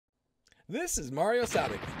This is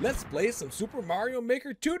MARIOSONIC. Let's play some Super Mario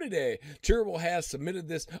Maker 2 today. Turbo has submitted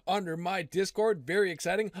this under my Discord. Very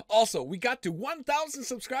exciting. Also, we got to 1,000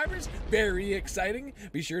 subscribers. Very exciting.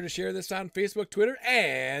 Be sure to share this on Facebook, Twitter,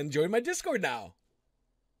 and join my Discord now.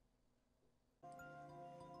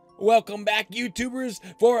 Welcome back, YouTubers,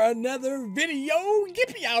 for another video.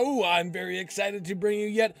 Yippee-yow! I'm very excited to bring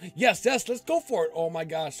you yes, let's go for it. Oh my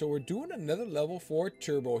gosh, so we're doing another level for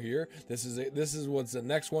Turbo here. This is what's the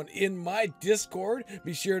next one in my Discord.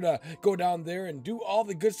 Be sure to go down there and do all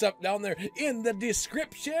the good stuff down there in the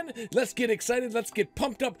description. Let's get excited. Let's get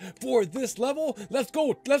pumped up for this level. Let's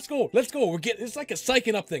go. It's like a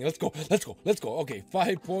psyching up thing. Let's go. Okay,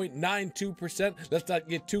 5.92%. Let's not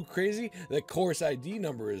get too crazy. The course ID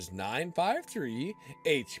number is 953.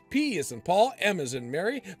 HP is in Paul, M is in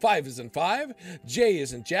Mary, 5 is in 5, J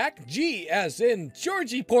is in Jack, G as in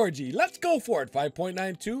Georgie Porgy. Let's go for it.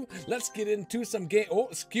 5.92. Let's get into some game. Oh,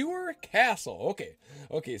 Skewer Castle.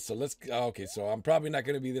 Okay, so I'm probably not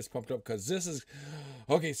going to be this pumped up because this is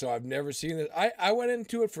okay. So I've never seen this. I went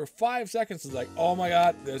into it for 5 seconds. It's like, oh my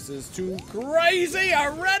god, this is too crazy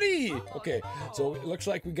already. Okay, so it looks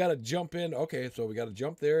like we got to jump in. Okay, so we got to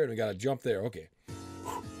jump there and we got to jump there. Okay,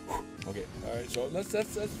 all right, so let's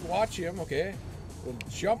watch him. Okay, we'll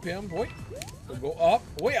jump him. Wait, we'll go up.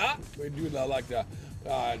 Way up. We do like the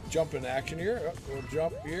jump in action here. We'll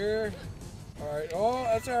jump here. All right. Oh,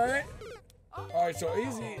 that's all right. All right, so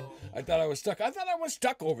easy. I thought I was stuck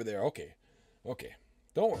over there. Okay.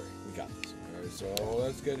 Don't worry, we got this. All right, so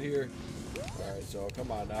let's get here. All right, so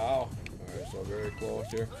come on now. All right, so very close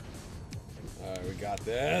here. All right, we got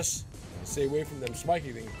this. Stay away from them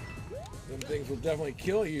spiky things. Them things will definitely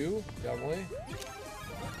kill you. Definitely.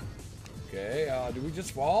 Okay. Do we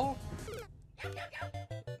just fall?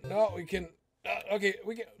 No, we can. Okay,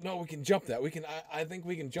 we can. No, we can jump that. We can. I think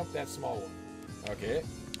we can jump that small one. Okay.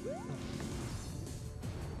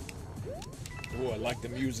 Oh, I like the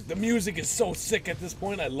music. The music is so sick at this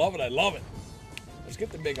point. I love it. Let's get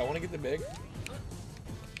the big. I want to get the big.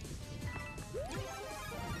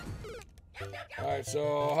 All right.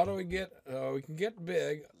 So how do we get? We can get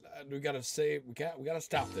big. We gotta save. We gotta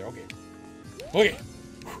stop there. Okay.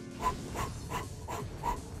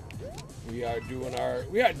 We are doing our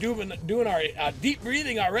deep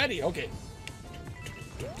breathing already. Okay.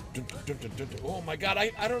 Oh my god,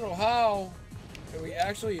 I don't know how. Can we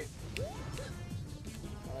actually?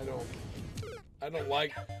 I don't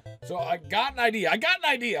like. So I got an idea.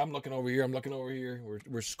 I'm looking over here.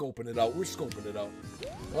 We're scoping it out.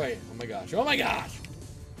 Okay. Oh my gosh.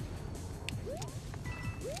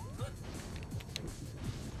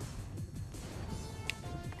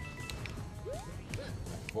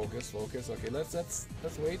 Focus. Okay, let's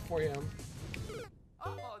wait for him.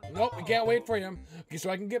 Nope, we can't wait for him. Okay, so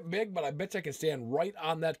I can get big, but I bet you I can stand right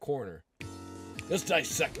on that corner. Let's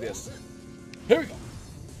dissect this. Here we go.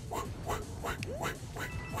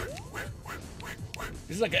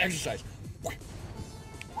 This is like an exercise.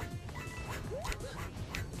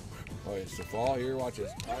 Oh, it's the fall here. Watch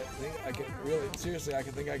this. I think I can really, seriously, I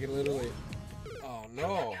think I can literally. Oh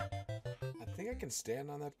no! I think I can stand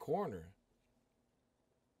on that corner.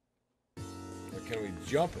 Or can we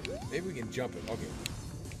jump it? Maybe we can jump it. Okay.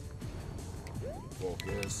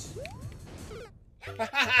 Focus.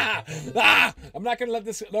 I'm not gonna let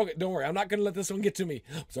this. Okay, don't worry. I'm not gonna let this one get to me.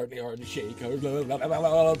 I'm starting to shake. I'm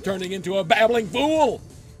turning into a babbling fool.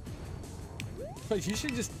 You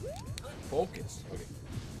should just focus. Okay.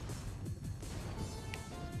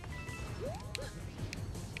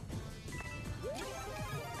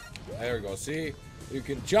 There we go. See, you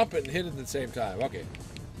can jump it and hit it at the same time. Okay.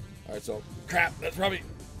 All right. So crap. That's probably.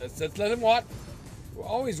 Let's let him watch. We'll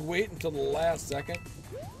always wait until the last second.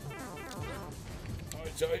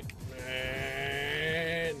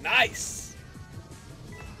 Nice.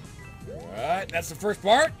 All right, that's the first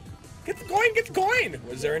part. Get the coin.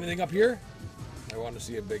 Was there anything up here? I want to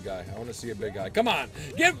see a big guy. Come on,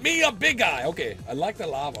 give me a big guy. Okay, I like the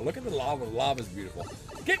lava. Look at the lava. The lava's beautiful.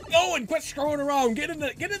 Get going. Quit screwing around. Get in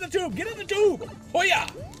the tube. Oh yeah.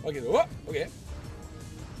 Okay. Whoop. Okay.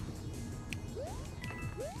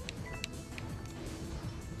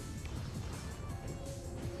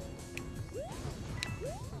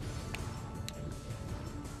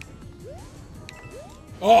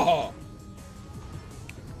 Oh!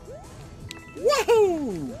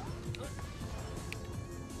 Woohoo!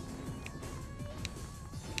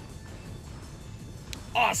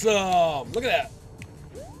 Awesome! Look at that!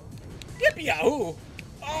 Yippee-yahoo! Oh,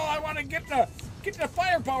 I want to get the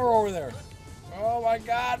firepower over there. Oh my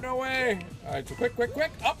god, no way! All right, so quick!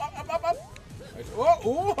 Up! All right, so,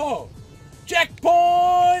 whoa!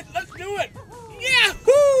 Checkpoint! Let's do it!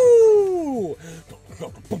 Yahoo!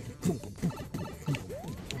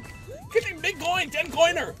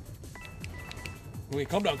 coiner. Wait,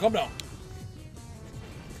 calm down, calm down.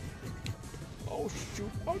 Oh shoot!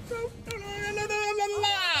 Oh no!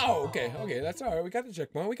 Okay, okay, that's all right. We got the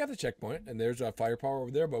checkpoint. We got the checkpoint, and there's a firepower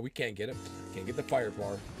over there, but we can't get it. Can't get the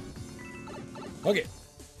firepower. Okay.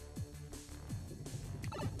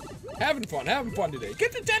 Having fun today.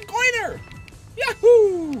 Get the 10 coiner!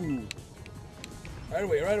 Yahoo! Right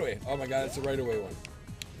away, right away. Oh my God, it's a right away one.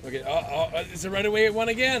 Okay, it's a right away one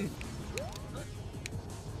again.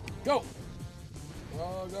 Go!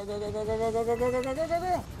 Oh, go, go, go, go, go, go, go, go, go, go, go,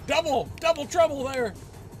 go, go! Double trouble there!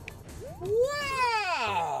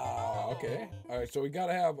 Wow! Okay. All right, so we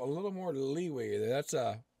gotta have a little more leeway there. That's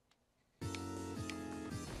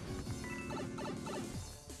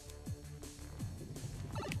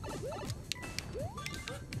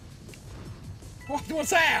What's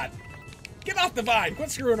that? Get off the vine! Quit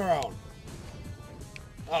screwing around!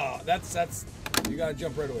 Oh, that's you gotta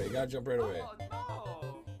jump right away. You gotta jump right away.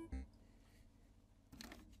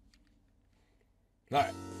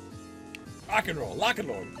 Alright. Rock and roll, lock and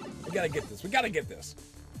load. We gotta get this. We gotta get this.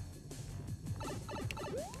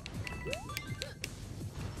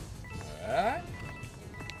 Alright.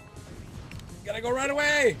 Gotta go right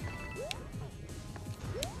away!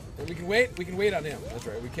 And we can wait. We can wait on him. That's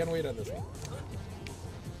right. We can wait on this one.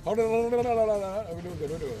 Hold on. We're doing good.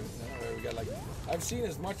 We're doing good. We got like, I've seen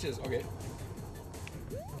as much as, okay.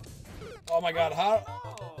 Oh my God. How?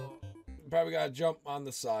 Probably gotta jump on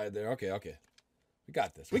the side there. Okay, okay. We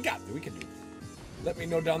got this. We got this. We can do this. Let me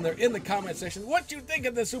know down there in the comment section what you think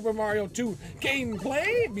of the Super Mario 2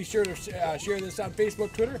 gameplay. Be sure to share this on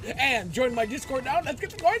Facebook, Twitter, and join my Discord now. Let's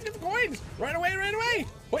get the coins. Get the coins. Right away. Right away.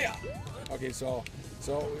 Oh yeah. Okay, so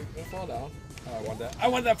we fall down. Oh, I want that. I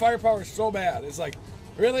want that firepower so bad. It's like,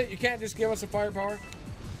 really? You can't just give us a firepower?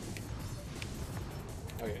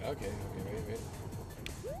 Okay, wait.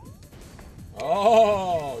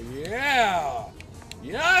 Oh, yeah!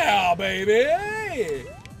 Yeah, baby!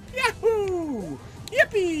 Yahoo!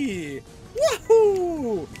 Yippee!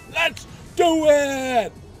 Woohoo! Let's do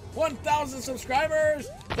it! 1,000 subscribers!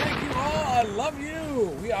 Thank you all, I love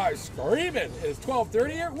you! We are screaming! It's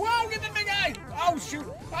 12:30 here. Whoa, get the big guy! Oh, shoot!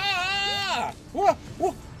 Ah! Whoa,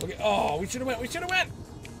 whoa! Okay, oh, we should have went!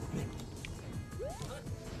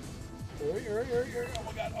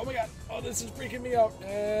 Oh my god. Oh, this is freaking me out.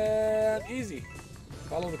 And easy.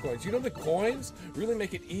 Follow the coins. You know, the coins really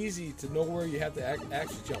make it easy to know where you have to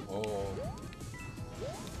actually jump. Oh.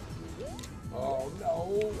 Oh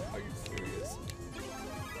no. Are you serious?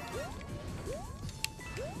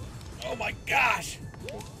 Oh my gosh.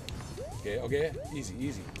 Okay. Easy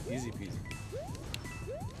peasy.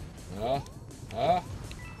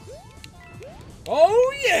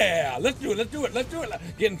 Oh yeah! Let's do it.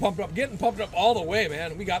 Getting pumped up all the way,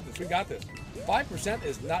 man. We got this. 5%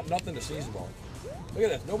 is not nothing to sneeze about. Look at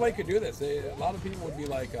this. Nobody could do this. A lot of people would be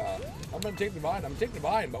like, I'm gonna take the vine,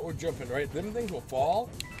 but we're jumping, right? Them things will fall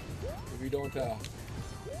if you don't come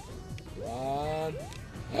on.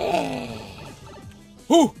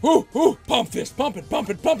 Ooh, pump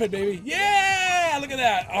it, baby. Yeah, look at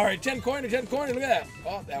that. All right, 10 coiner, look at that.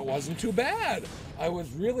 Oh, that wasn't too bad. I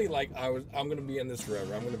was really like, I'm gonna be in this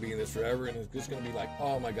forever. And it's just gonna be like,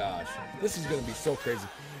 oh my gosh, this is gonna be so crazy.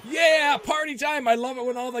 Yeah, party time. I love it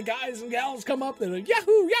when all the guys and gals come up. They're like,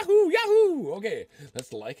 yahoo. Okay,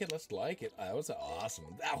 let's like it. That was an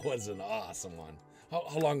awesome one.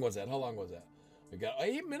 How long was that? We got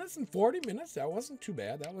 8 minutes and 40 minutes. That wasn't too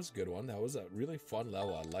bad. That was a good one. That was a really fun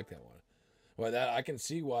level. I like that one. Well, that I can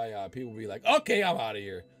see why people be like, okay, I'm out of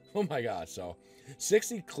here. Oh my gosh. So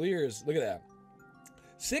 60 clears. Look at that.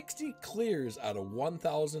 60 clears out of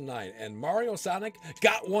 1,009, and MARIOSONIC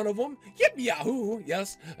got one of them. Yippee yahoo!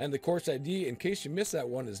 Yes, and the course ID, in case you missed that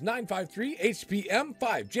one, is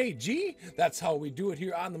 953HPM5JG. That's how we do it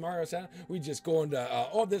here on the MARIOSONIC. We just go into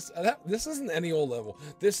this isn't any old level.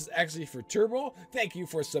 This is actually for Turbo. Thank you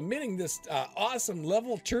for submitting this awesome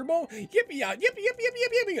level, Turbo. Yippee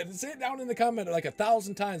yippee. Say it down in the comment like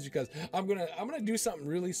 1,000 times because I'm gonna do something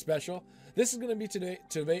really special. This is gonna be today,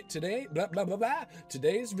 blah blah blah blah.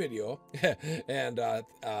 Today's video, and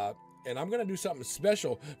I'm gonna do something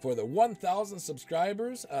special for the 1,000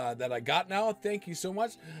 subscribers that I got now. Thank you so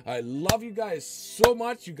much. I love you guys so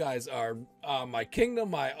much. You guys are my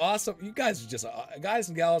kingdom, my awesome. You guys are just guys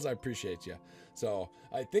and gals. I appreciate you. So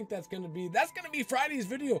I think that's gonna be Friday's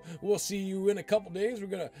video. We'll see you in a couple days.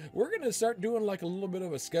 We're gonna start doing like a little bit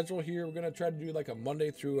of a schedule here. We're gonna try to do like a Monday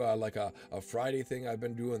through like a Friday thing. I've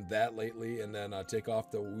been doing that lately, and then take off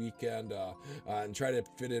the weekend and try to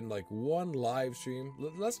fit in like one live stream.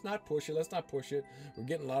 Let's not push it. Let's not push it. We're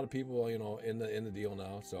getting a lot of people, you know, in the deal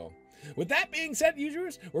now. So with that being said,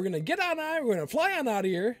 YouTubers, we're gonna get on out. We're gonna fly on out of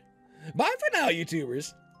here. Bye for now,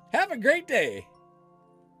 YouTubers. Have a great day.